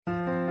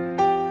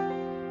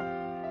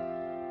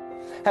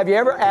Have you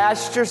ever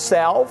asked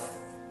yourself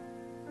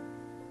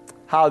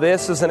how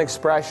this is an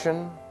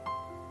expression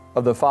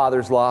of the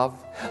Father's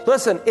love?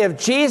 Listen, if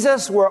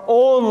Jesus were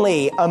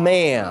only a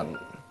man,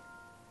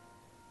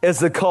 as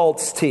the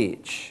cults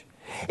teach,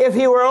 if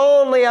he were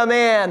only a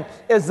man,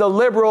 as the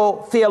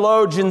liberal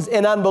theologians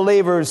and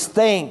unbelievers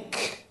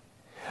think,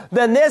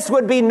 then this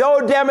would be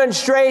no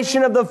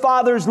demonstration of the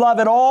Father's love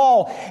at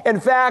all. In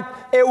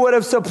fact, it would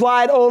have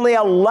supplied only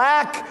a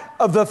lack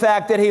of the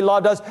fact that he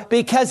loved us,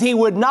 because he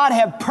would not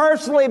have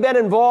personally been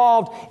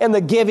involved in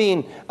the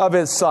giving of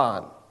his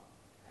Son.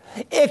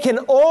 It can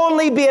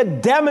only be a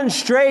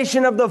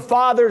demonstration of the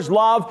Father's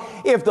love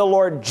if the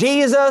Lord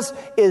Jesus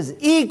is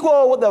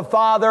equal with the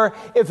Father,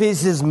 if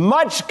he's as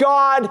much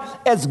God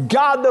as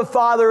God the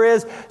Father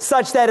is,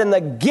 such that in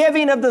the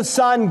giving of the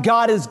Son,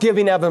 God is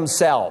giving of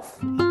himself.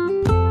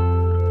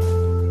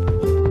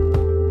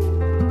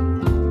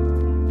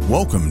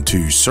 Welcome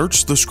to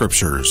Search the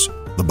Scriptures,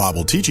 the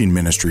Bible teaching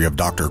ministry of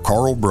Dr.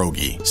 Carl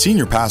Broggi,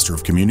 Senior Pastor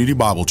of Community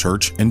Bible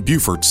Church in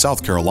Beaufort,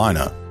 South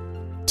Carolina.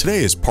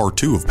 Today is part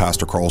 2 of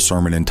Pastor Carl's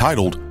sermon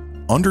entitled,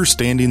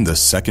 Understanding the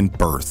Second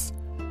Birth.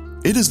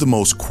 It is the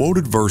most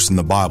quoted verse in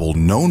the Bible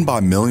known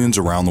by millions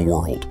around the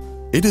world.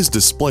 It is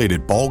displayed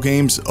at ball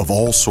games of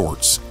all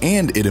sorts,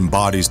 and it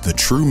embodies the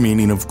true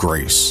meaning of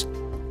grace.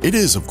 It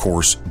is, of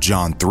course,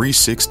 John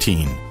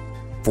 3:16.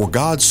 For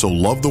God so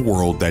loved the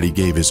world that he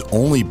gave his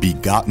only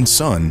begotten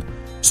Son,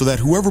 so that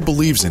whoever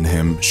believes in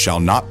him shall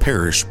not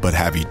perish but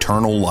have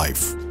eternal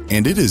life.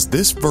 And it is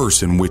this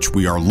verse in which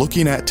we are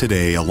looking at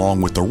today, along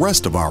with the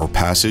rest of our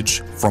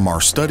passage from our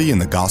study in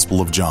the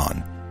Gospel of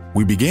John.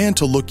 We began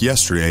to look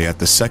yesterday at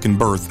the second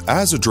birth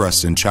as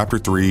addressed in chapter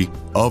 3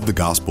 of the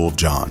Gospel of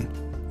John.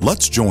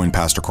 Let's join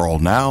Pastor Carl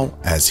now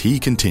as he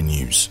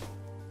continues.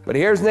 But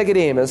here's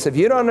Nicodemus. If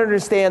you don't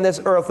understand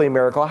this earthly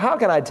miracle, how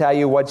can I tell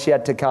you what's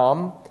yet to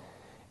come?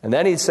 And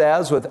then he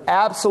says, with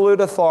absolute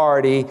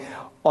authority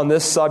on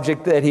this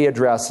subject that he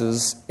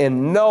addresses,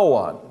 and no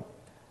one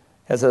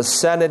has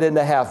ascended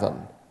into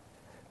heaven,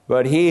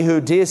 but he who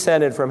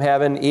descended from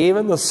heaven,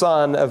 even the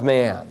Son of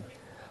Man.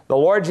 The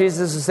Lord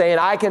Jesus is saying,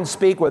 I can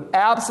speak with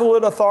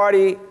absolute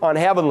authority on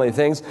heavenly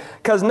things,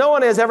 because no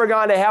one has ever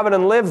gone to heaven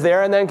and lived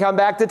there and then come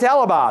back to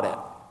tell about it.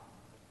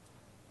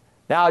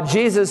 Now,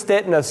 Jesus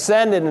didn't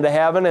ascend into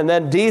heaven and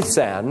then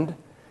descend.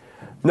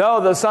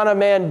 No, the Son of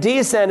Man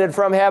descended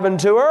from heaven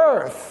to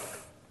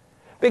earth,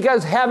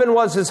 because heaven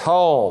was his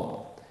home.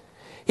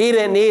 He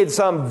didn't need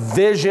some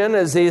vision,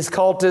 as these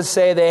cultists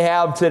say they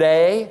have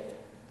today.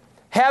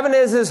 Heaven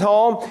is his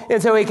home,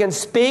 and so he can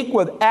speak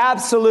with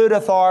absolute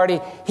authority.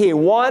 He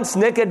wants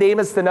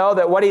Nicodemus to know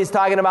that what he's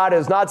talking about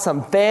is not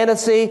some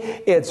fantasy,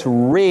 it's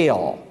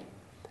real.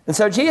 And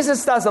so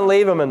Jesus doesn't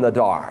leave him in the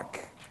dark.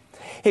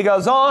 He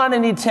goes on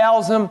and he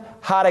tells him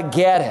how to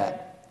get it.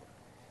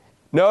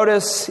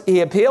 Notice he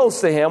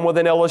appeals to him with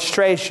an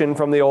illustration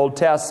from the Old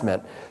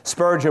Testament.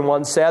 Spurgeon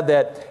once said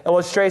that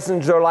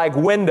illustrations are like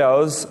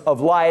windows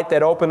of light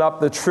that open up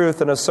the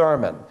truth in a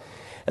sermon.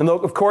 And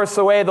of course,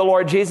 the way the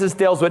Lord Jesus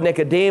deals with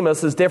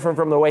Nicodemus is different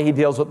from the way he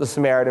deals with the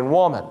Samaritan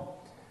woman.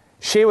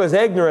 She was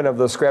ignorant of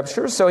the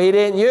Scriptures, so he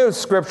didn't use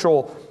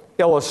scriptural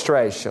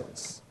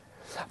illustrations.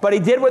 But he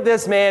did with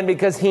this man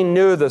because he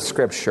knew the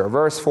Scripture.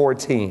 Verse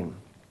 14.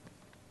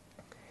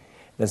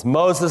 As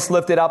Moses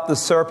lifted up the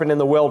serpent in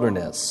the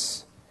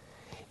wilderness,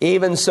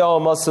 even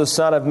so must the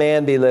Son of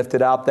Man be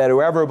lifted up, that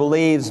whoever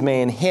believes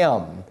may in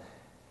him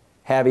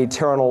have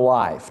eternal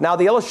life. Now,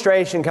 the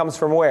illustration comes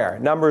from where?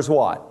 Numbers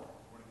what? 21.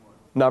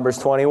 Numbers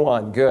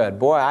 21. Good.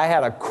 Boy, I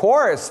had a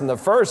chorus in the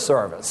first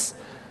service.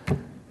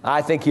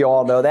 I think you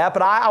all know that,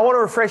 but I want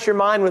to refresh your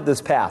mind with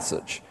this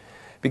passage,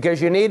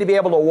 because you need to be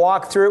able to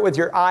walk through it with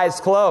your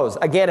eyes closed.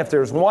 Again, if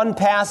there's one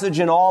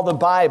passage in all the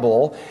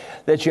Bible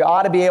that you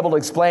ought to be able to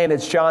explain,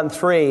 it's John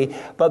 3.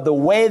 But the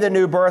way the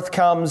new birth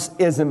comes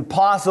is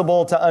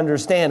impossible to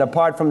understand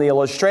apart from the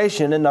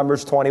illustration in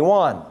Numbers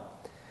 21.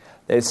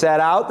 They set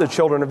out, the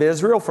children of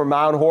Israel, from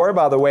Mount Hor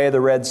by the way of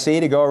the Red Sea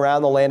to go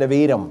around the land of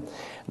Edom.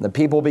 And the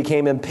people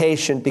became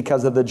impatient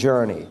because of the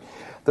journey.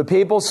 The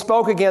people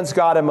spoke against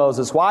God and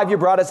Moses. Why have you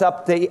brought us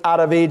up out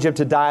of Egypt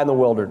to die in the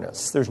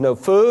wilderness? There's no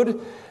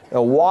food,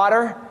 no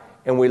water,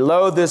 and we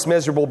loathe this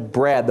miserable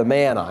bread, the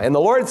manna. And the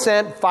Lord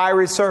sent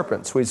fiery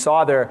serpents. We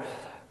saw they're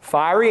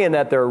fiery in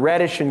that they're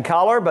reddish in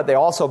color, but they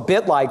also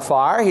bit like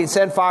fire. He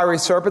sent fiery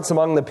serpents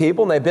among the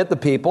people, and they bit the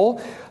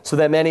people, so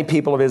that many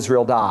people of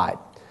Israel died.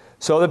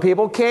 So the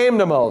people came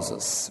to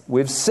Moses.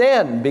 We've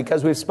sinned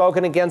because we've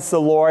spoken against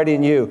the Lord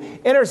and you.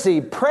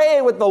 Intercede,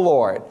 pray with the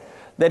Lord,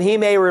 that he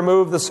may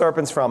remove the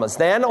serpents from us.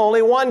 Then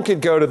only one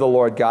could go to the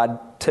Lord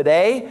God.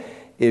 Today,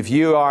 if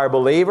you are a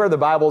believer, the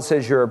Bible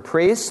says you're a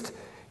priest.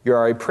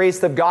 You're a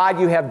priest of God.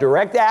 You have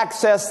direct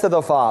access to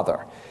the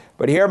Father.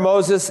 But here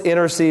Moses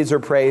intercedes or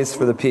prays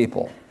for the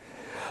people.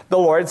 The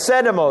Lord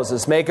said to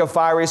Moses, make a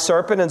fiery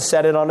serpent and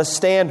set it on a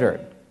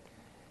standard.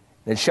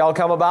 It shall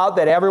come about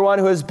that everyone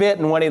who is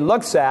bitten, when he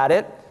looks at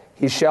it,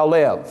 he shall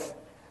live.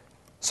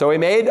 So he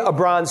made a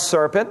bronze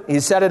serpent. He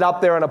set it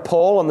up there on a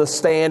pole on the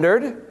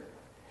standard.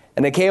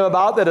 And it came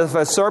about that if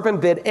a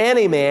serpent bit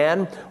any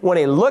man, when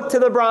he looked to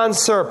the bronze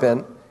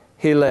serpent,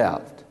 he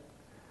lived.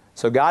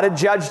 So God had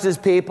judged his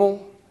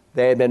people.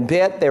 They had been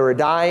bit. They were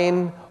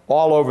dying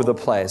all over the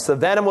place. The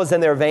venom was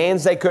in their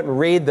veins. They couldn't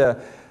read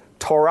the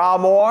Torah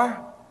more.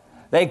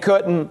 They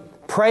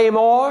couldn't pray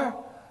more.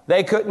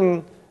 They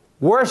couldn't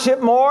worship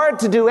more,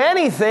 to do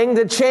anything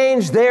to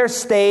change their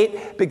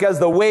state, because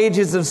the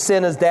wages of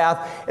sin is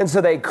death. And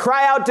so they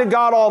cry out to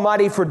God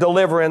Almighty for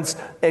deliverance,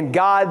 and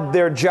God,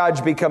 their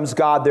judge, becomes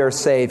God, their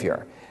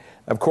Savior.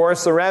 Of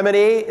course, the remedy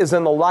is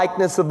in the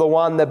likeness of the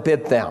one that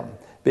bit them,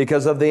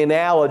 because of the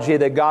analogy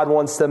that God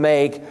wants to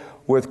make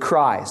with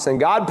Christ.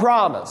 And God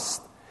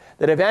promised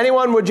that if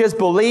anyone would just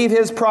believe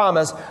his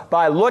promise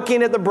by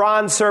looking at the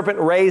bronze serpent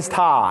raised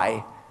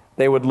high,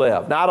 they would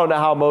live. Now, I don't know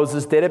how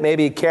Moses did it.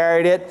 Maybe he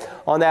carried it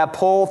on that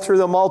pole through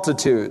the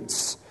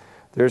multitudes.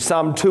 There's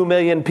some 2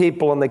 million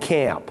people in the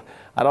camp.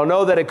 I don't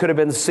know that it could have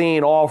been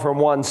seen all from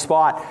one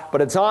spot,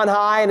 but it's on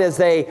high, and as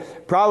they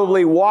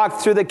probably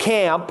walked through the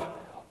camp,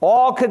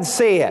 all could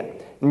see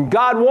it. And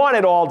God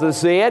wanted all to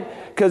see it,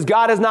 because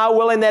God is not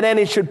willing that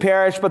any should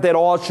perish, but that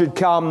all should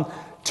come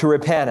to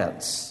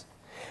repentance.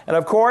 And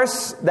of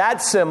course,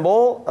 that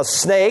symbol, a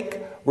snake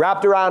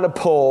wrapped around a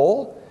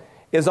pole,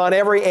 is on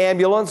every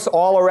ambulance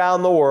all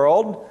around the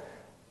world.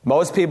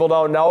 Most people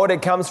don't know it.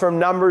 It comes from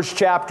Numbers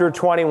chapter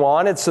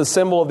 21. It's a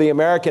symbol of the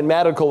American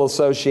Medical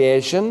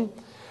Association.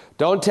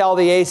 Don't tell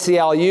the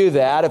ACLU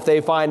that. If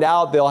they find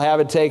out, they'll have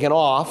it taken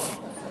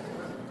off.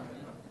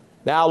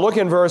 Now look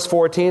in verse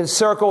 14.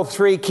 Circle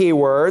 3 key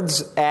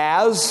words: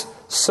 as,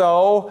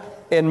 so,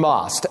 and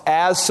must.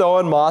 As, so,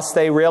 and must.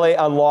 They really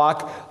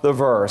unlock the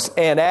verse.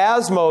 And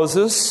as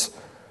Moses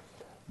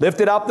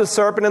lifted up the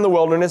serpent in the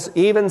wilderness,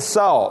 even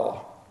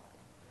so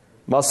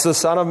must the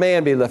Son of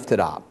Man be lifted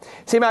up.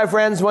 See, my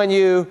friends, when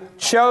you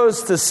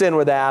chose to sin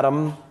with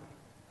Adam,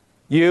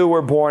 you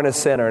were born a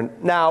sinner.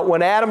 Now,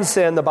 when Adam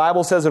sinned, the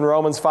Bible says in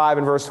Romans 5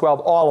 and verse 12,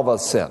 all of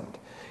us sinned.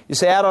 You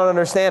say, I don't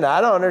understand it. I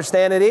don't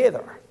understand it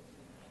either.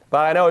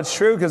 But I know it's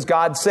true because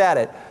God said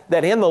it,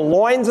 that in the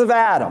loins of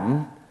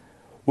Adam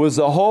was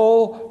the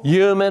whole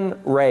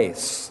human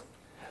race.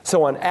 So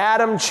when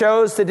Adam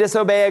chose to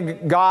disobey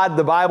God,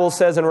 the Bible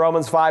says in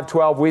Romans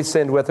 5:12, we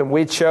sinned with him.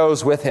 We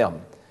chose with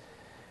him.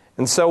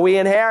 And so we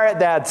inherit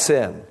that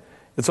sin.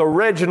 It's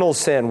original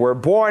sin. We're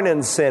born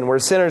in sin. We're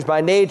sinners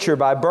by nature,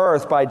 by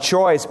birth, by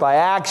choice, by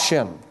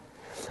action.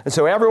 And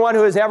so everyone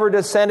who has ever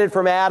descended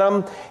from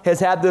Adam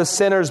has had this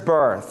sinner's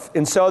birth.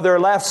 And so they're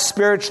left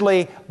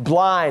spiritually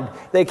blind.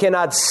 They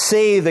cannot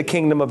see the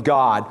kingdom of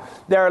God.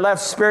 They are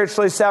left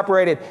spiritually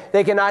separated.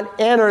 They cannot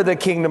enter the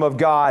kingdom of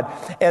God.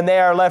 And they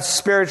are left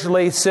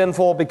spiritually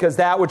sinful, because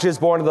that which is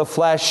born of the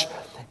flesh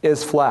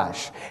is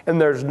flesh. And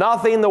there's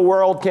nothing the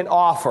world can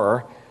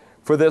offer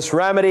for this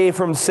remedy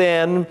from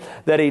sin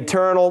that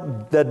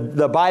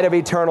the bite of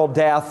eternal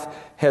death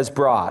has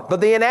brought.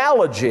 But the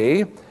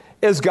analogy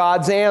is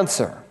God's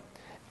answer.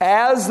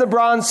 As the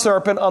bronze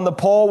serpent on the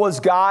pole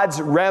was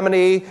God's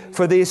remedy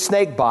for these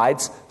snake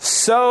bites,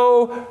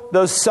 so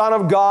the Son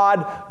of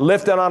God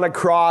lifted on a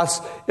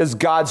cross is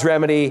God's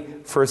remedy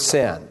for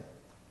sin.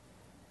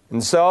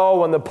 And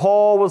so when the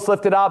pole was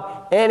lifted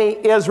up,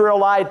 any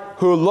Israelite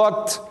who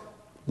looked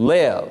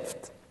lived.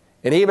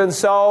 And even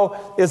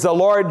so is the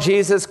Lord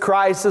Jesus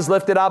Christ is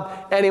lifted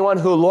up. Anyone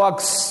who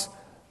looks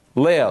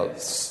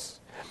lives.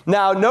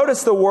 Now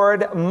notice the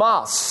word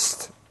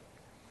must.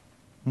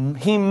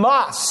 He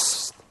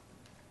must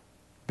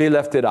be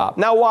lifted up.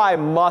 Now why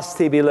must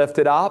he be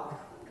lifted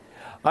up?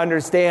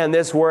 Understand,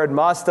 this word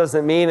must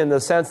doesn't mean in the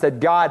sense that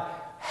God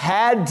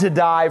had to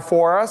die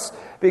for us,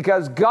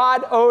 because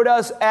God owed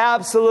us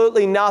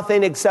absolutely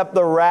nothing except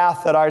the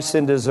wrath that our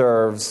sin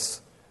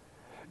deserves.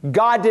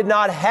 God did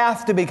not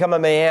have to become a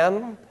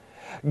man.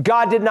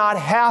 God did not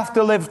have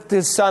to lift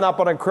his Son up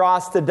on a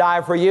cross to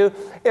die for you.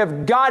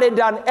 If God had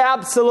done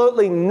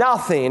absolutely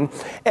nothing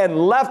and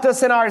left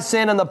us in our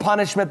sin and the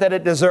punishment that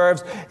it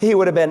deserves, he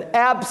would have been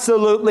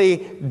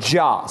absolutely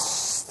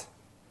just.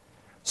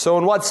 So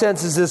in what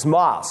sense is this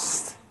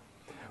must?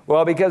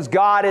 Well, because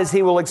God, as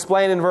he will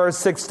explain in verse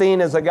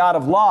 16, is a God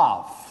of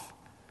love.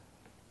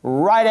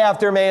 Right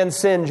after man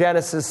sinned,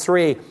 Genesis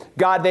 3,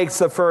 God makes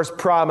the first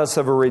promise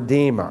of a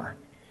Redeemer.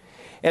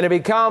 And it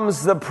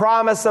becomes the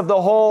promise of the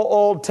whole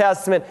Old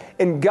Testament,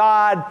 and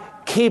God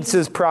keeps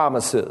his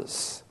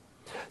promises.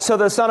 So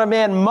the Son of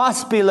Man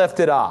must be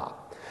lifted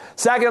up.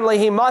 Secondly,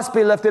 he must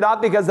be lifted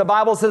up because the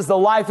Bible says the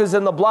life is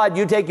in the blood.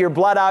 You take your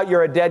blood out,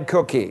 you're a dead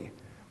cookie.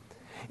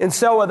 And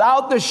so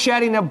without the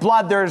shedding of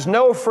blood, there's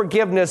no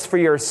forgiveness for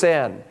your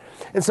sin.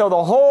 And so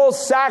the whole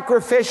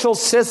sacrificial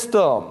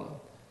system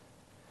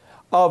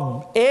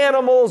of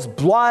animals'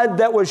 blood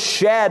that was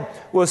shed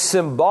was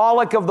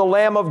symbolic of the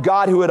Lamb of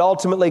God who would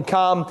ultimately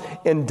come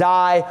and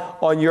die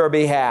on your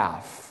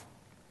behalf.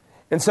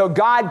 And so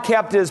God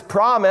kept his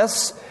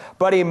promise,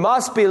 but he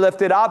must be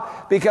lifted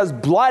up because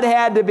blood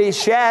had to be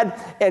shed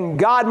and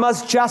God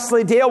must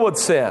justly deal with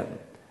sin.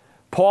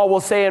 Paul will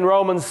say in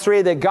Romans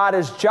 3 that God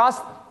is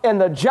just and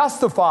the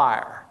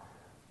justifier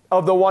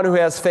of the one who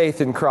has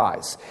faith in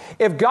Christ.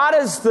 If God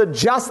is the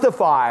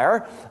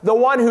justifier, the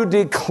one who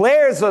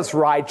declares us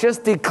righteous,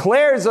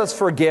 declares us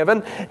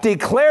forgiven,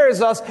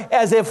 declares us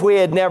as if we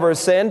had never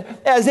sinned,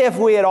 as if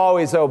we had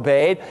always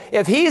obeyed,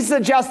 if He's the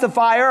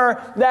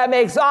justifier, that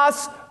makes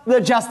us the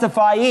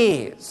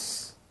justifiees.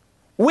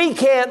 We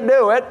can't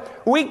do it.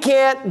 We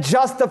can't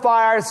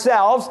justify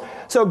ourselves.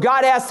 So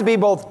God has to be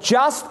both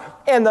just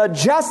and the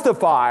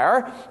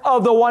justifier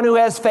of the one who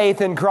has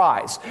faith in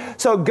Christ.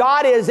 So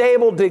God is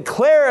able to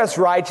declare us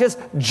righteous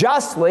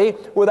justly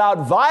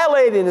without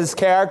violating His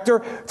character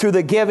through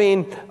the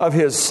giving of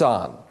His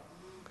Son.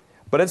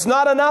 But it's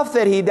not enough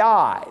that He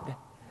died.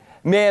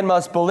 Man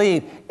must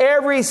believe.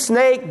 Every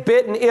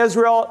snake-bitten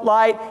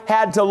Israelite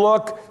had to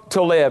look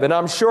to live. And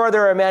I'm sure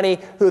there are many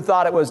who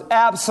thought it was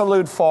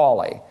absolute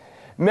folly.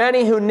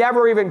 Many who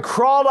never even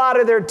crawled out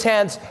of their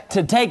tents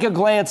to take a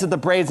glance at the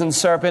brazen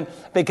serpent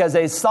because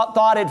they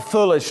thought it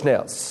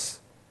foolishness.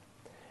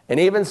 And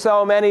even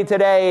so, many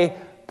today,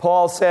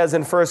 Paul says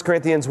in 1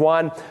 Corinthians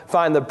 1,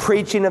 find the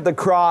preaching of the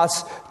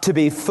cross to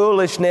be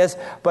foolishness,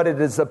 but it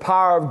is the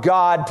power of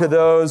God to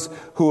those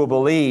who will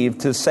believe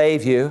to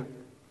save you.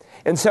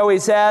 And so he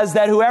says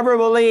that whoever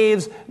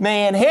believes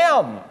may in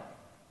Him,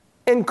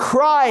 in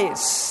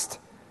Christ,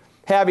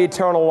 have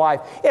eternal life.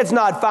 It's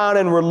not found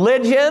in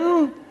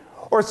religion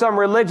or some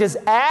religious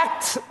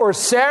act or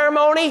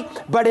ceremony,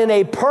 but in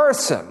a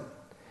person.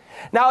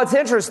 Now it's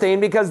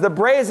interesting because the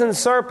brazen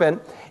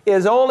serpent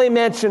is only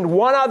mentioned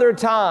one other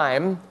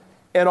time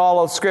in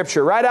all of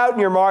Scripture. Right out in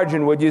your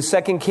margin, would you,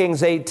 2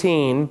 Kings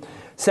 18.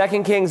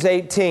 2 Kings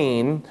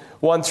 18,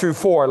 1 through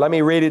 4. Let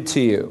me read it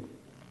to you.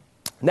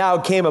 Now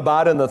it came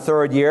about in the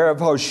 3rd year of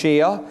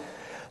Hoshea,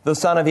 the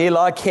son of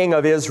Elah, king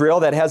of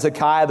Israel, that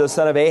Hezekiah, the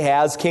son of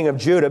Ahaz, king of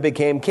Judah,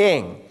 became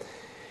king.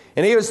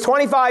 And he was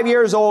 25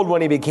 years old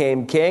when he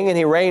became king, and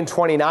he reigned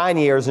 29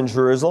 years in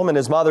Jerusalem, and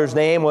his mother's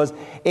name was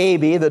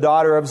Abi, the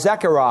daughter of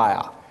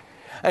Zechariah.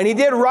 And he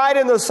did right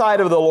in the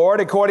sight of the Lord,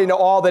 according to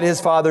all that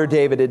his father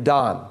David had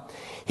done.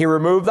 He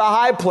removed the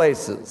high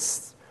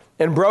places,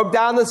 and broke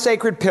down the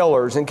sacred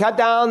pillars, and cut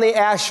down the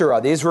Asherah.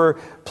 These were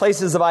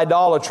places of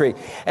idolatry.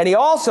 And he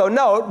also,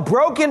 note,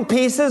 broke in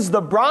pieces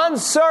the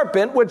bronze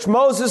serpent which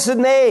Moses had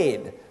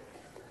made.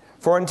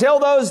 For until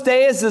those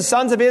days, the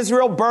sons of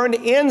Israel burned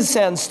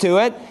incense to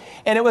it,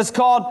 and it was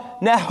called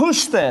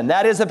Nehushtan,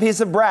 that is a piece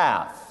of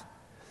brass.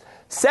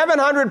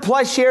 700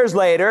 plus years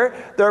later,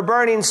 they're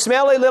burning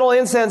smelly little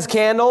incense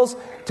candles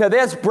to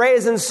this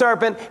brazen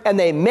serpent, and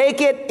they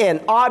make it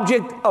an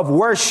object of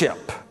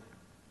worship.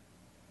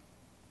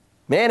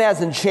 Man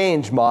hasn't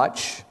changed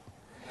much.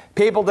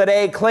 People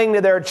today cling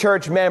to their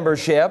church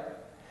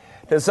membership,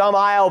 to some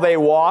aisle they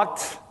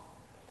walked,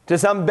 to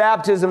some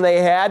baptism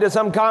they had, to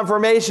some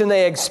confirmation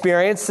they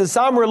experienced, to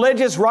some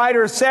religious rite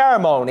or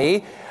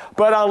ceremony.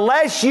 But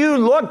unless you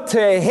look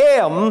to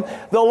Him,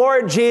 the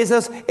Lord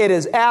Jesus, it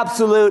is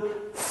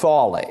absolute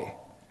folly.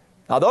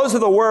 Now, those are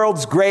the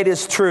world's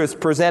greatest truths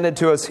presented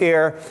to us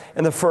here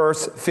in the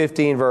first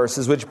 15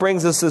 verses, which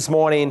brings us this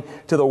morning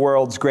to the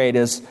world's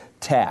greatest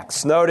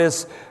text.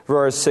 Notice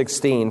verse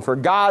 16. For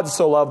God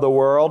so loved the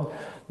world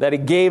that He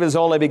gave His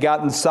only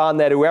begotten Son,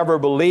 that whoever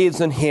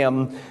believes in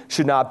Him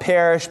should not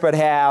perish but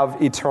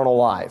have eternal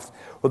life.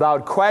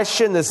 Without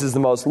question, this is the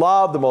most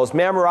loved, the most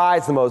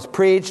memorized, the most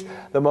preached,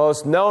 the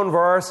most known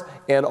verse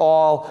in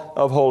all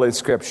of Holy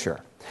Scripture.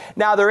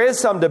 Now, there is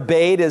some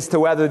debate as to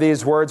whether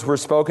these words were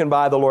spoken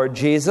by the Lord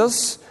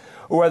Jesus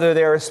or whether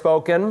they were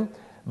spoken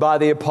by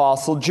the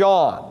Apostle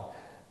John.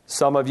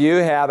 Some of you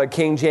have a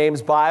King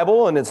James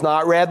Bible and it's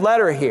not red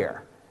letter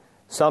here.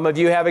 Some of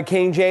you have a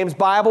King James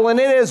Bible and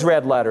it is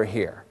red letter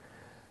here.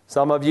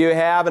 Some of you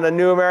have a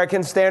New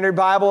American Standard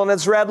Bible and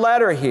it's red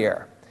letter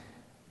here.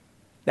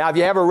 Now, if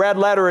you have a red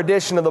letter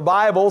edition of the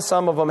Bible,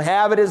 some of them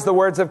have it as the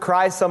words of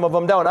Christ, some of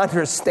them don't.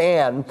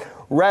 Understand,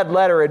 red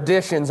letter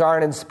editions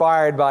aren't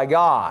inspired by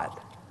God.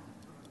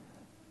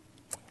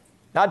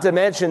 Not to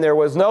mention, there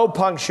was no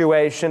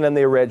punctuation in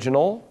the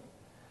original,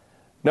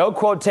 no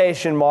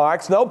quotation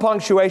marks, no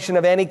punctuation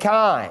of any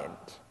kind.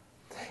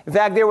 In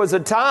fact, there was a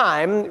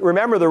time,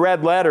 remember the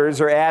red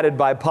letters are added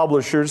by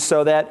publishers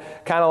so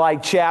that kind of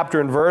like chapter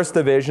and verse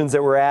divisions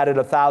that were added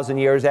 1,000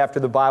 years after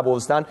the Bible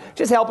was done,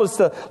 just help us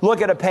to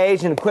look at a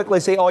page and quickly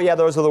say, oh yeah,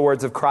 those are the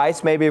words of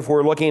Christ. Maybe if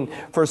we're looking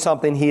for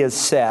something He has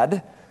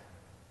said.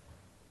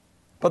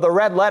 But the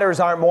red letters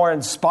aren't more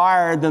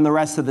inspired than the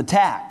rest of the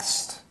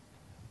text.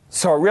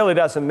 So it really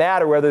doesn't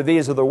matter whether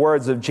these are the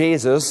words of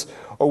Jesus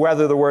or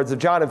whether the words of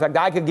John. In fact,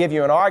 I could give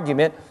you an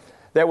argument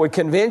that would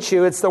convince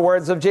you it's the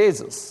words of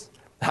Jesus.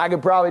 I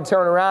could probably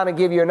turn around and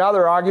give you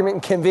another argument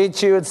and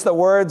convince you it's the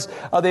words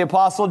of the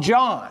Apostle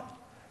John.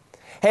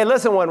 Hey,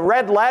 listen, when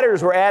red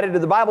letters were added to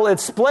the Bible,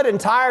 it split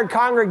entire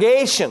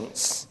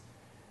congregations.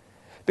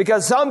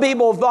 Because some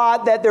people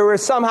thought that there were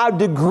somehow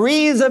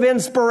degrees of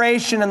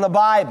inspiration in the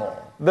Bible.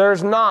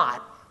 There's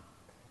not.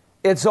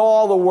 It's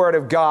all the Word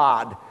of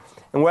God.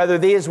 And whether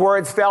these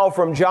words fell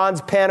from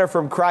John's pen or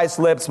from Christ's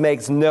lips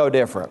makes no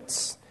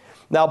difference.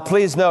 Now,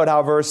 please note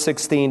how verse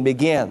 16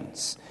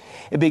 begins.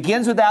 It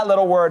begins with that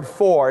little word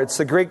for. It's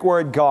the Greek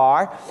word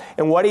gar.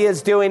 And what he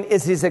is doing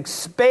is he's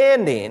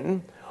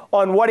expanding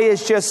on what he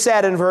has just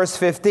said in verse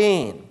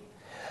 15.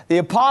 The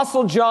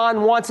Apostle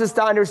John wants us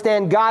to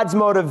understand God's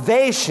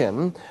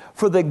motivation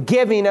for the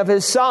giving of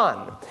his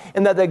Son,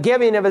 and that the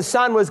giving of his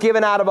Son was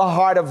given out of a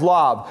heart of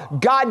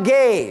love. God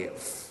gave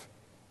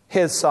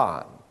his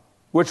Son,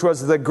 which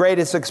was the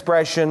greatest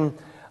expression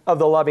of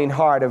the loving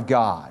heart of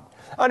God.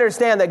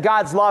 Understand that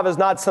God's love is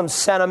not some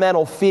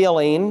sentimental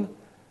feeling,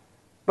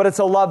 but it's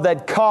a love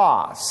that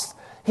costs.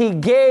 He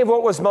gave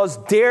what was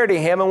most dear to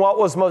him, and what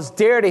was most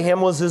dear to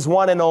him was his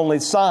one and only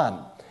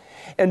Son.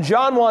 And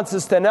John wants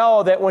us to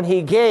know that when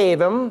he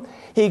gave him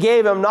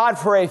not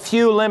for a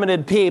few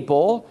limited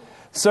people,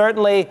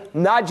 certainly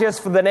not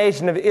just for the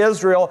nation of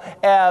Israel,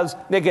 as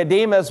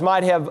Nicodemus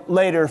might have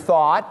later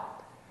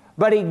thought,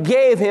 but he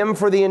gave him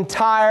for the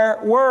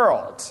entire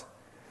world.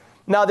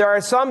 Now, there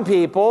are some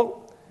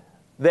people,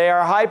 they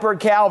are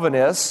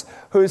hyper-Calvinists,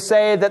 who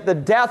say that the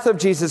death of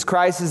Jesus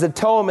Christ, his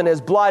atonement,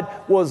 his blood,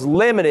 was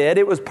limited,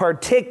 it was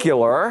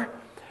particular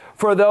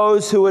for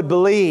those who would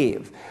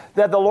believe.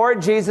 That the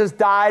Lord Jesus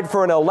died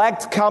for an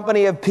elect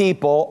company of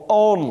people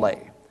only.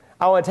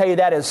 I want to tell you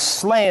that is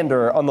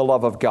slander on the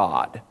love of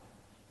God.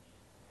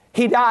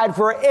 He died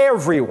for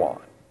everyone.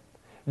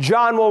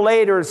 John will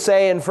later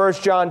say in 1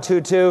 John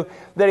 2:2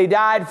 that he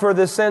died for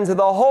the sins of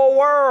the whole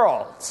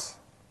world.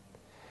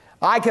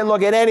 I can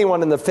look at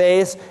anyone in the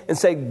face and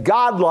say,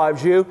 God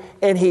loves you,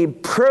 and he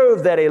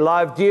proved that he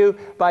loved you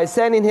by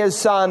sending his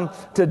Son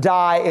to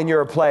die in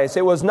your place.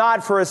 It was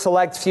not for a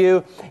select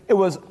few, it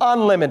was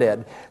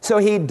unlimited. So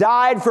he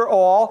died for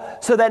all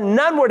so that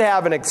none would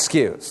have an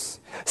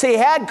excuse. See,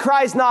 had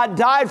Christ not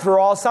died for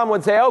all, some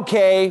would say,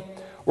 okay,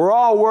 we're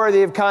all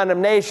worthy of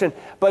condemnation,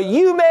 but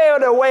you made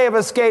a way of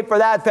escape for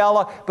that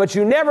fella, but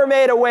you never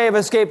made a way of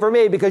escape for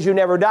me because you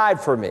never died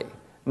for me.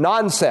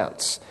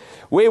 Nonsense.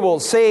 We will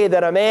see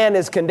that a man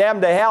is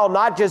condemned to hell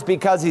not just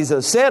because he's a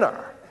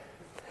sinner,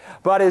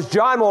 but as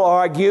John will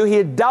argue, he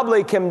is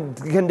doubly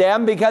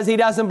condemned because he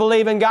doesn't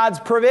believe in God's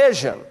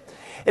provision.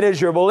 It is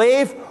your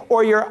belief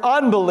or your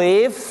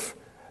unbelief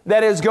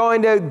that is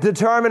going to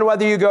determine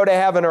whether you go to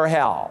heaven or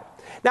hell.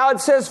 Now it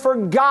says, for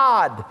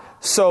God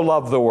so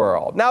loved the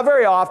world. Now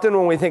very often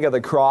when we think of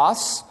the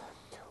cross,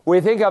 we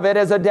think of it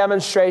as a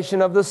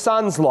demonstration of the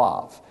Son's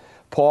love.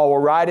 Paul will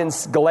write in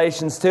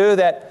Galatians 2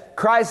 that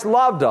Christ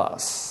loved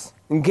us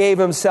and gave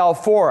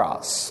himself for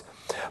us.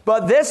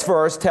 But this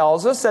verse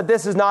tells us that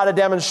this is not a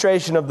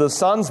demonstration of the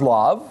Son's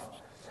love,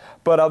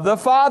 but of the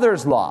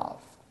Father's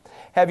love.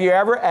 Have you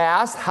ever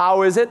asked,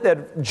 how is it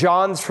that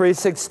John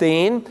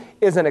 3:16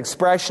 is an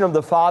expression of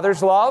the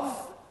Father's love?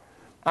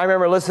 I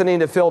remember listening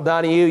to Phil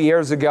Donahue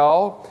years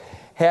ago,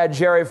 had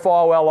Jerry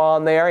Falwell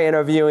on there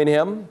interviewing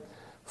him.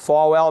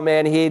 Falwell,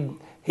 man,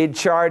 he'd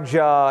charge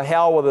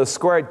hell with a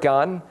squirt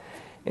gun.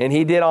 And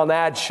he did on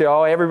that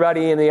show.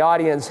 Everybody in the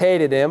audience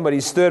hated him, but he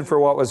stood for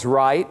what was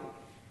right.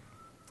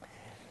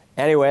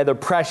 Anyway, the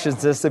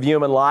preciousness of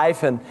human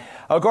life. And,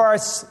 of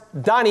course,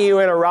 Donahue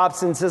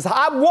interrupts and says,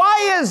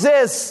 why is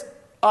this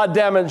a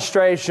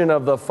demonstration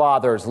of the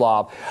Father's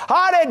love?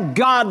 How did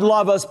God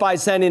love us by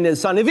sending his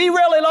Son? If he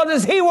really loved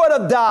us, he would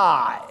have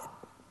died.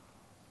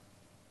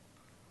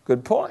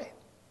 Good point.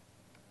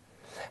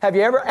 Have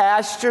you ever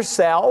asked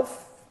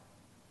yourself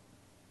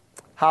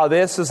how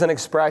this is an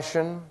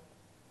expression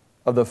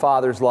of the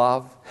Father's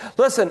love?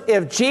 Listen,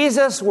 if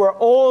Jesus were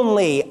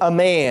only a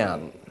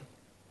man,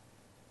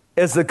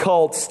 as the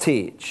cults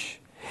teach,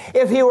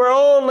 if he were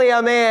only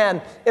a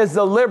man, as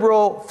the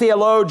liberal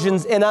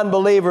theologians and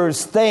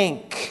unbelievers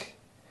think,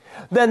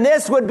 then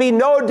this would be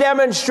no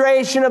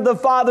demonstration of the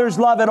Father's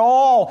love at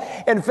all.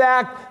 In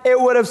fact, it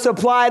would have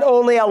supplied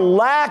only a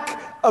lack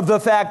of the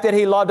fact that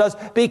he loved us,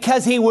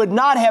 because he would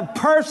not have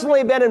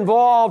personally been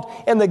involved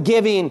in the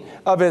giving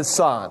of his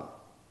Son.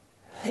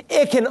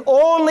 It can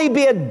only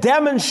be a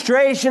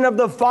demonstration of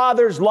the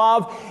Father's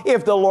love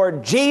if the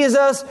Lord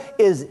Jesus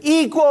is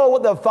equal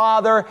with the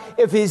Father,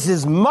 if he's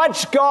as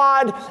much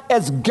God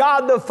as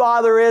God the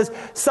Father is,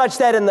 such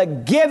that in the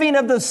giving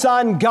of the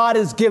Son, God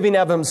is giving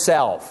of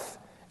himself.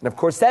 And of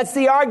course, that's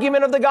the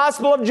argument of the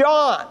Gospel of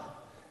John.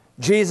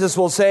 Jesus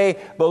will say,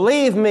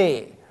 believe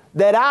me,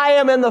 that I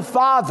am in the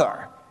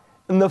Father,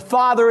 and the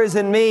Father is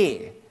in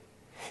me.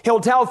 He'll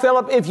tell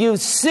Philip, if you've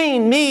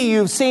seen me,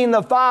 you've seen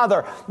the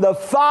Father. The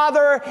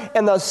Father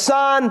and the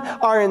Son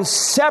are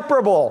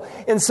inseparable.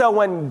 And so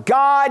when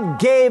God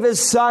gave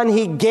his Son,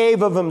 he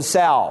gave of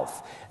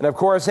himself. And of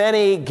course,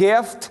 any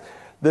gift,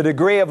 the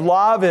degree of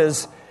love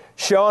is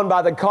shown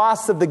by the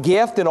cost of the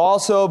gift and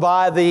also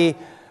by the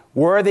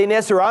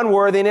worthiness or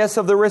unworthiness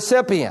of the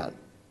recipient.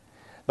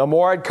 The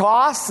more it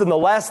costs and the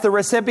less the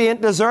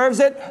recipient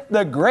deserves it,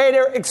 the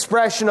greater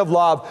expression of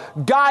love.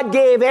 God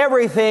gave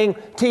everything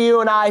to you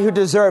and I who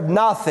deserve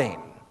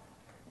nothing.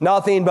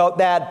 Nothing but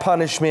that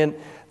punishment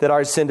that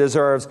our sin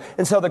deserves.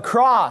 And so the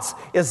cross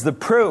is the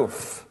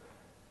proof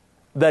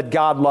that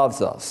God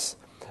loves us.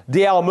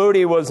 D.L.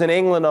 Moody was in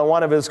England on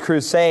one of his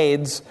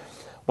crusades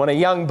when a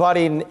young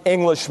budding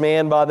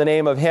Englishman by the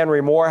name of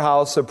Henry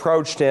Morehouse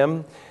approached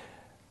him.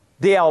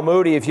 D.L.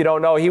 Moody, if you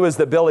don't know, he was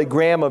the Billy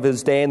Graham of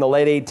his day in the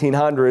late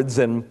 1800s.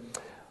 And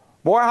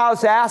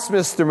Morehouse asked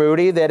Mr.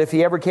 Moody that if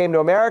he ever came to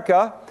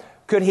America,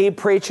 could he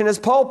preach in his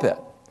pulpit?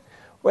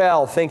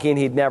 Well, thinking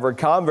he'd never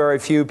come, very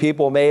few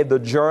people made the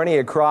journey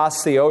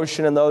across the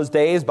ocean in those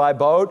days by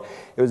boat.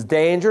 It was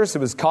dangerous, it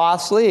was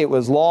costly, it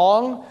was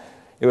long,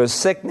 it was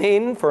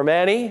sickening for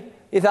many.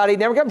 He thought he'd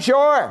never come.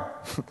 Sure.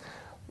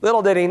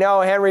 Little did he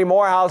know, Henry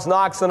Morehouse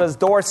knocks on his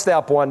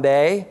doorstep one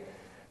day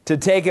to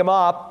take him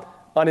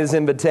up on his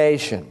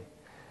invitation.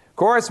 Of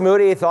course,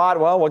 Moody thought,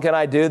 well, what can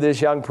I do,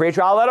 this young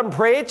preacher? I'll let him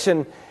preach,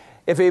 and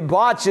if he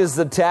botches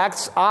the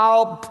text,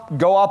 I'll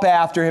go up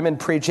after him and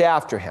preach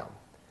after him.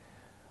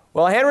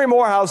 Well, Henry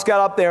Morehouse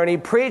got up there and he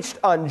preached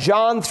on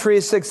John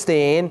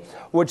 3:16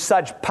 with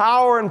such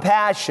power and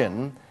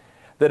passion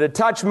that it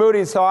touched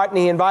Moody's heart, and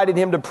he invited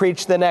him to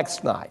preach the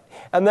next night,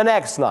 and the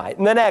next night,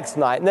 and the next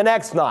night, and the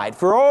next night,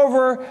 for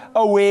over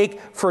a week,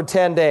 for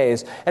 10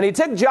 days. And he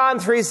took John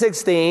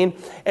 3:16,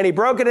 and he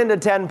broke it into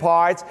 10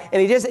 parts,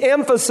 and he just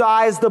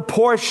emphasized the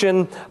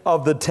portion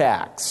of the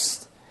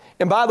text.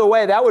 And by the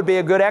way, that would be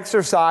a good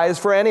exercise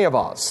for any of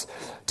us,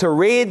 to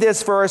read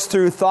this verse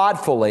through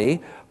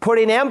thoughtfully,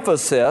 putting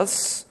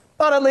emphasis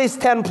on at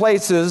least 10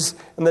 places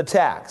in the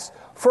text.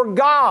 For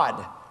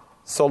God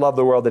so loved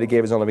the world that he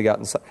gave his only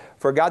begotten Son.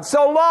 For God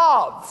so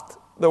loved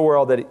the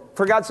world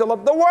for God so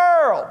loved the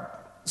world.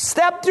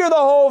 Step through the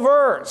whole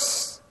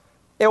verse.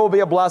 It will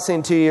be a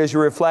blessing to you as you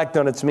reflect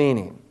on its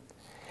meaning.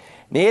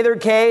 In either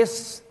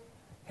case,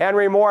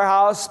 Henry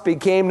Morehouse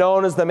became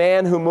known as the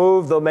man who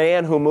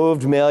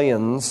moved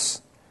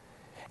millions.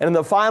 And in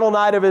the final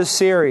night of his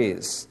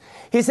series,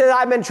 he said,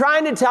 I've been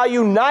trying to tell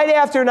you night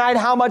after night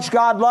how much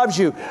God loves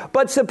you.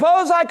 But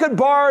suppose I could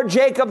borrow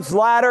Jacob's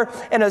ladder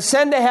and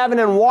ascend to heaven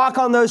and walk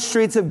on those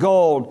streets of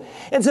gold.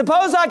 And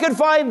suppose I could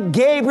find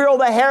Gabriel,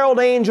 the herald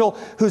angel,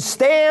 who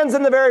stands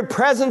in the very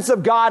presence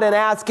of God, and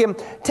ask him,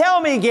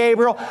 tell me,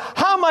 Gabriel,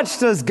 how much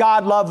does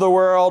God love the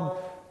world?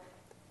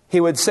 He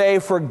would say,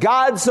 for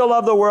God so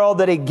loved the world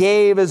that he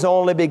gave his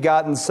only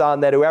begotten Son,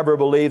 that whoever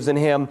believes in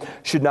him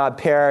should not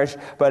perish,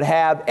 but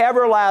have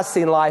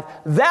everlasting life.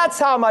 That's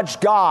how much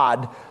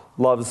God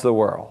loves the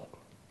world.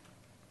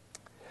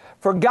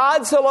 For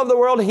God so loved the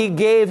world, he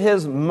gave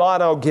his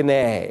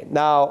monogene.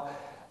 Now,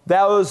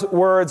 those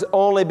words,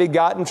 only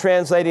begotten,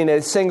 translating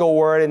a single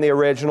word in the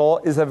original,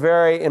 is a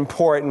very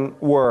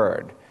important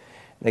word.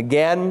 And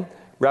again,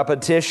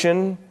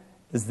 repetition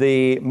is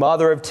the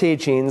mother of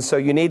teaching, so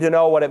you need to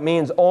know what it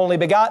means, only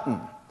begotten.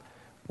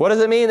 What does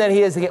it mean that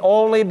he is the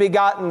only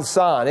begotten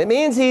Son? It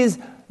means he's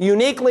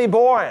uniquely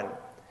born.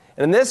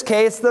 And in this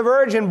case, the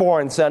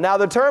virgin-born Son. Now,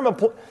 the term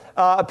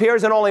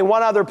appears in only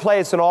one other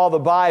place in all the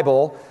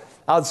Bible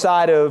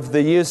outside of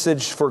the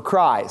usage for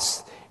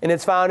Christ, and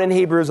it's found in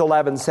Hebrews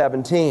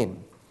 11:17.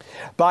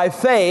 By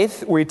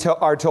faith, we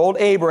are told,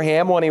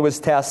 Abraham, when he was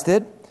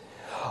tested,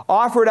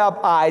 offered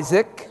up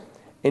Isaac,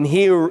 and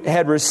he who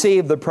had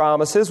received the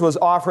promises was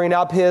offering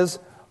up his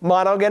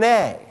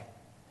monogene,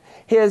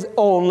 his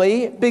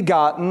only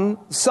begotten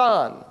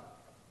son.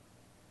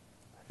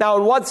 Now,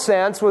 in what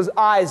sense was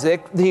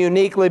Isaac the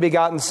uniquely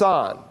begotten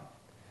son?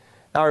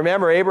 Now,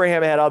 remember,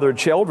 Abraham had other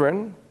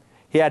children.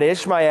 He had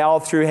Ishmael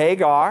through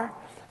Hagar.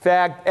 In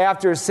fact,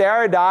 after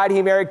Sarah died,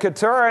 he married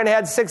Keturah and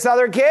had 6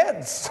 other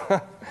kids.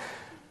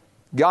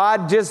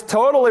 God just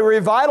totally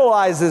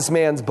revitalized this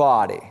man's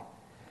body.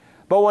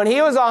 But when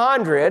he was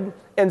 100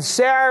 and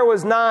Sarah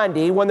was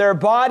 90, when their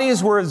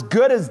bodies were as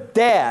good as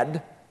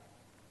dead,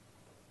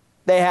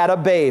 they had a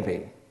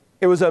baby.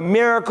 It was a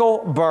miracle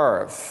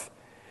birth.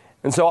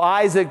 And so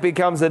Isaac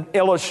becomes an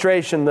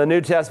illustration, the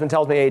New Testament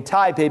tells me, a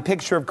type, a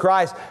picture of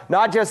Christ,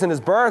 not just in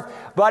his birth,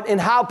 but in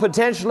how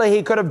potentially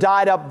he could have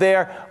died up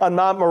there on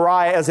Mount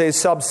Moriah as a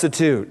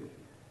substitute.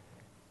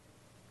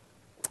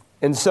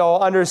 And so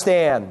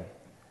understand,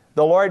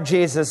 the Lord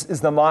Jesus is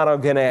the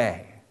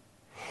monogene.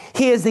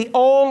 He is the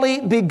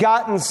only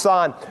begotten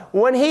Son.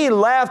 When he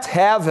left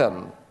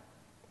heaven,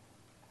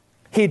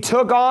 he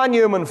took on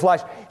human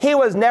flesh. He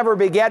was never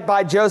beget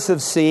by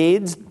Joseph's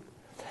seeds.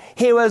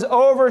 He was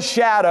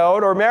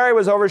overshadowed, or Mary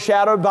was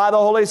overshadowed by the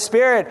Holy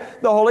Spirit.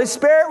 The Holy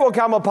Spirit will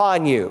come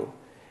upon you.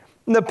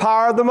 And the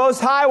power of the Most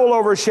High will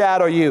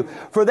overshadow you.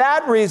 For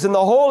that reason,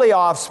 the holy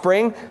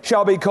offspring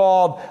shall be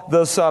called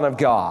the Son of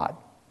God.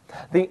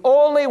 The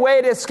only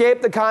way to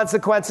escape the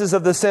consequences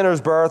of the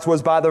sinner's birth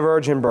was by the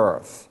virgin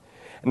birth.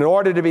 In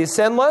order to be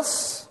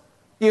sinless,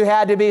 you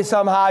had to be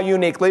somehow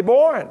uniquely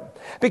born,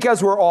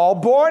 because we're all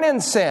born in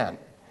sin.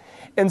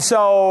 And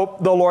so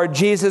the Lord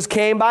Jesus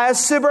came by a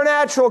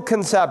supernatural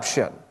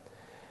conception.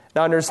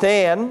 Now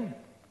understand,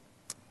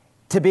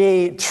 to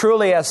be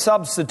truly a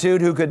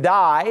substitute who could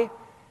die,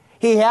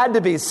 he had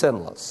to be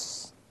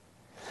sinless.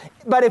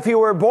 But if he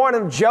were born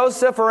of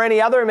Joseph or any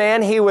other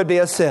man, he would be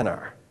a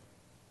sinner.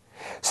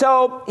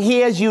 So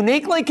he is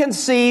uniquely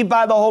conceived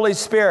by the Holy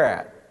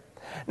Spirit.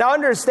 Now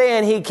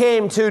understand, he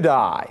came to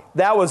die.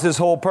 That was his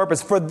whole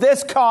purpose. For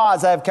this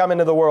cause I have come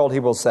into the world, he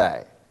will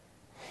say.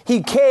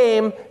 He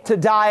came to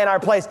die in our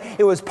place.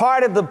 It was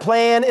part of the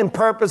plan and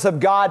purpose of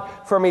God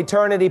from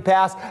eternity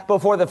past.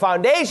 Before the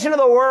foundation of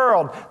the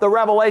world, the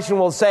Revelation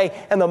will say,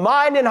 in the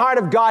mind and heart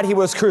of God, he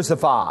was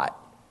crucified.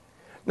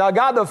 Now,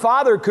 God the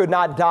Father could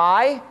not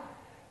die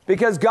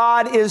because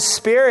God is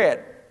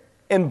spirit,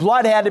 and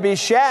blood had to be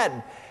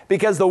shed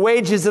because the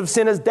wages of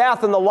sin is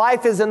death, and the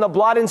life is in the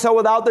blood, and so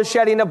without the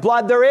shedding of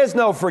blood, there is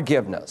no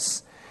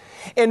forgiveness.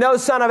 And no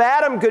son of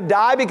Adam could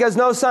die because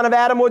no son of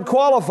Adam would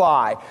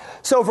qualify.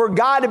 So for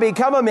God to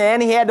become a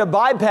man, he had to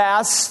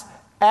bypass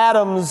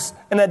Adam's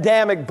and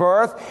Adamic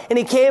birth, and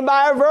he came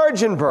by a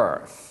virgin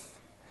birth.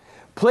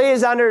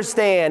 Please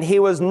understand, he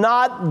was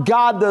not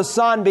God the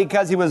Son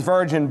because he was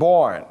virgin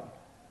born.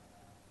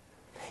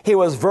 He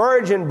was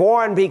virgin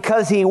born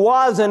because he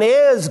was and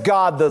is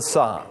God the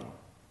Son.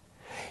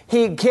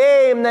 He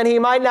came that he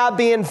might not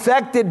be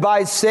infected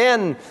by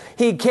sin.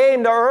 He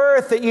came to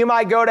earth that you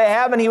might go to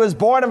heaven. He was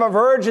born of a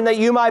virgin that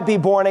you might be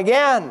born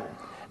again.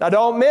 Now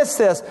don't miss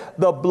this.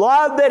 The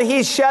blood that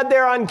he shed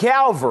there on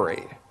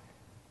Calvary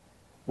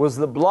was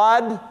the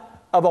blood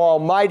of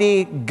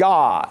Almighty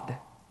God.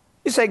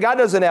 You say, God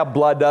doesn't have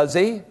blood, does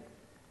he?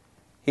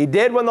 He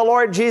did when the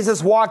Lord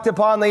Jesus walked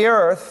upon the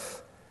earth.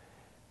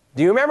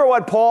 Do you remember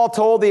what Paul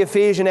told the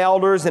Ephesian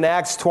elders in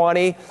Acts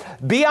 20?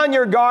 Be on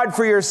your guard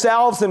for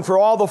yourselves and for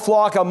all the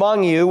flock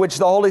among you, which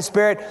the Holy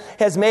Spirit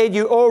has made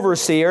you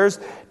overseers,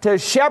 to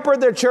shepherd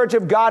the church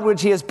of God,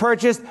 which he has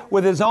purchased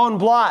with his own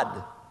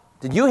blood.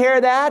 Did you hear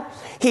that?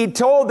 He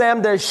told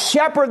them to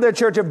shepherd the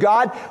church of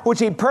God, which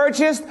he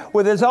purchased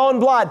with his own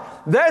blood.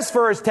 This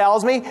verse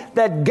tells me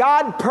that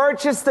God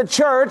purchased the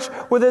church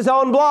with his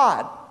own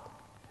blood.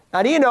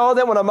 Now, do you know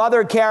that when a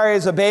mother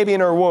carries a baby in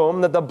her womb,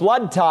 that the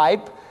blood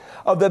type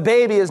of the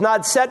baby is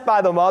not set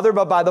by the mother,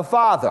 but by the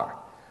father?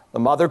 The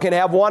mother can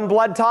have one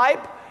blood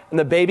type, and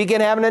the baby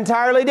can have an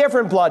entirely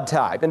different blood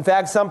type. In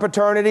fact, some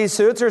paternity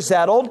suits are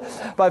settled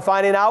by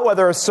finding out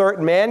whether a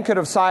certain man could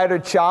have sired a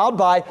child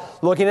by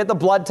looking at the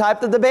blood type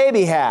that the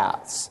baby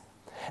has.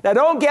 Now,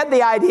 don't get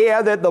the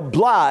idea that the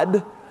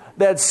blood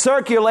that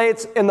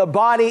circulates in the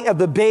body of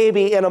the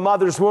baby in a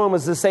mother's womb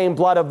is the same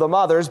blood of the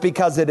mother's,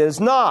 because it is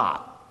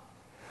not.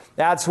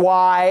 That's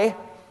why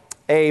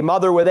a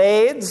mother with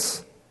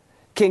AIDS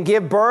can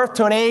give birth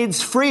to an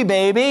AIDS-free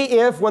baby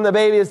if, when the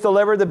baby is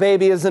delivered, the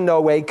baby is in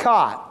no way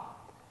caught.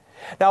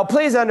 Now,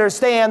 please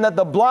understand that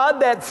the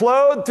blood that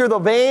flowed through the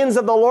veins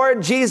of the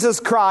Lord Jesus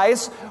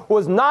Christ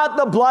was not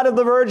the blood of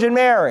the Virgin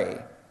Mary.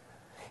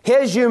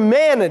 His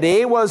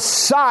humanity was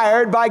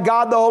sired by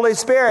God the Holy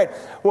Spirit.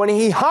 When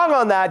he hung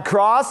on that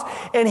cross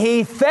and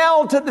he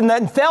fell to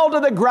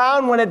the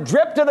ground, when it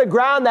dripped to the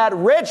ground, that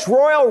rich,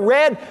 royal,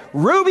 red,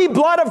 ruby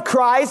blood of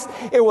Christ,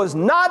 it was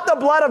not the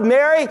blood of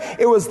Mary,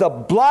 it was the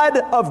blood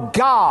of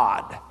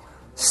God.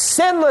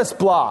 Sinless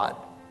blood,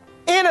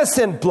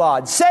 innocent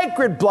blood,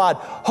 sacred blood,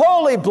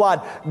 holy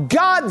blood,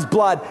 God's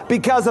blood,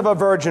 because of a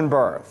virgin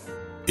birth.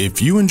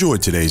 If you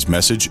enjoyed today's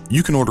message,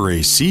 you can order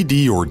a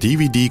CD or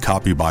DVD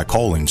copy by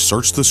calling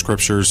Search the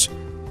Scriptures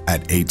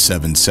at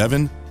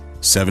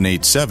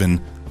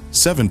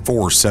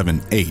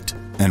 877-787-7478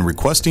 and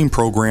requesting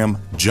program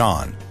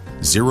John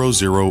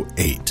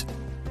 008.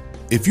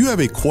 If you have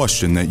a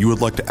question that you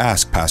would like to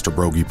ask Pastor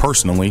Broggi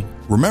personally,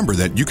 remember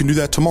that you can do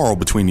that tomorrow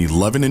between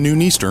 11 and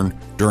noon Eastern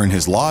during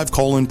his live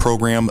call-in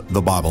program,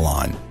 The Bible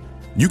Line.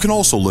 You can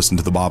also listen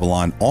to The Bible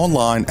Line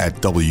online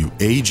at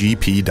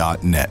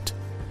wagp.net.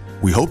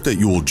 We hope that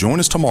you will join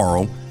us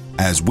tomorrow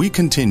as we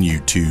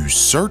continue to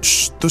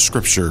search the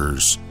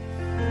Scriptures.